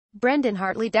Brendon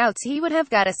Hartley doubts he would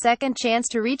have got a second chance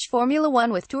to reach Formula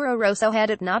One with Toro Rosso had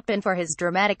it not been for his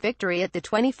dramatic victory at the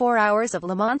 24 Hours of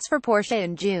Le Mans for Porsche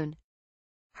in June.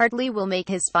 Hartley will make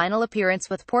his final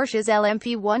appearance with Porsche's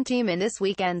LMP1 team in this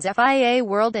weekend's FIA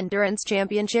World Endurance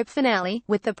Championship finale,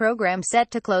 with the program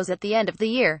set to close at the end of the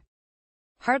year.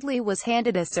 Hartley was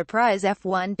handed a surprise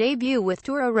F1 debut with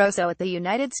Toro Rosso at the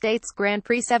United States Grand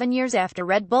Prix 7 years after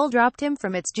Red Bull dropped him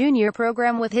from its junior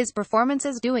program, with his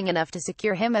performances doing enough to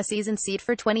secure him a season seat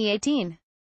for 2018.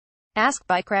 Asked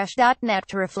by Crash.net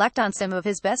to reflect on some of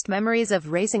his best memories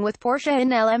of racing with Porsche in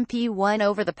LMP1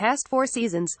 over the past 4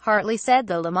 seasons, Hartley said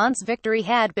the Le Mans victory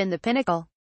had been the pinnacle.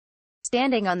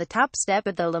 Standing on the top step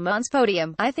at the Le Mans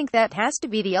podium, I think that has to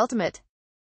be the ultimate.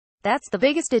 That's the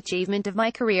biggest achievement of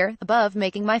my career, above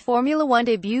making my Formula One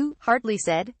debut, Hartley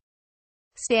said.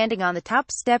 Standing on the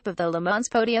top step of the Le Mans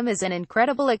podium is an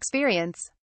incredible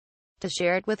experience. To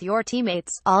share it with your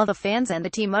teammates, all the fans and the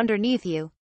team underneath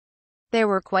you. There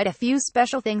were quite a few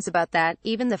special things about that,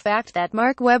 even the fact that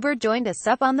Mark Webber joined us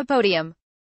up on the podium.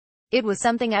 It was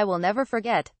something I will never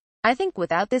forget. I think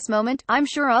without this moment, I'm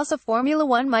sure also Formula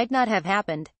One might not have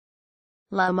happened.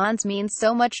 Le Mans means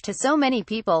so much to so many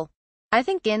people. I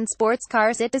think in sports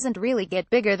cars it doesn't really get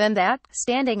bigger than that,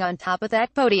 standing on top of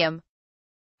that podium.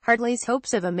 Hartley's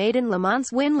hopes of a maiden Le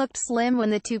Mans win looked slim when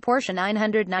the Porsche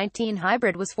 919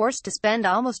 hybrid was forced to spend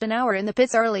almost an hour in the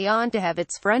pits early on to have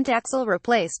its front axle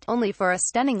replaced, only for a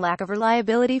stunning lack of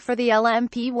reliability for the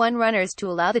LMP1 runners to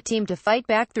allow the team to fight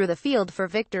back through the field for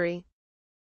victory.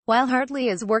 While Hartley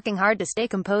is working hard to stay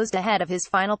composed ahead of his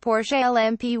final Porsche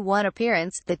LMP1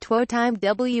 appearance, the two-time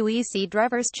WEC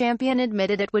Drivers' Champion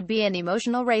admitted it would be an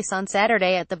emotional race on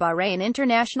Saturday at the Bahrain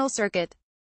International Circuit.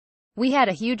 We had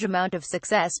a huge amount of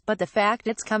success, but the fact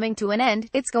it's coming to an end,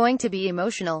 it's going to be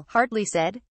emotional, Hartley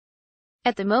said.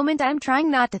 At the moment I'm trying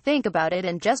not to think about it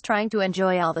and just trying to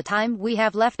enjoy all the time we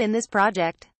have left in this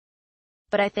project.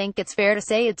 But I think it's fair to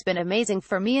say it's been amazing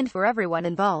for me and for everyone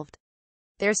involved.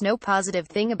 There's no positive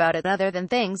thing about it other than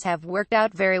things have worked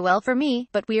out very well for me,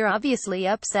 but we're obviously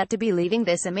upset to be leaving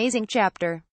this amazing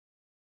chapter.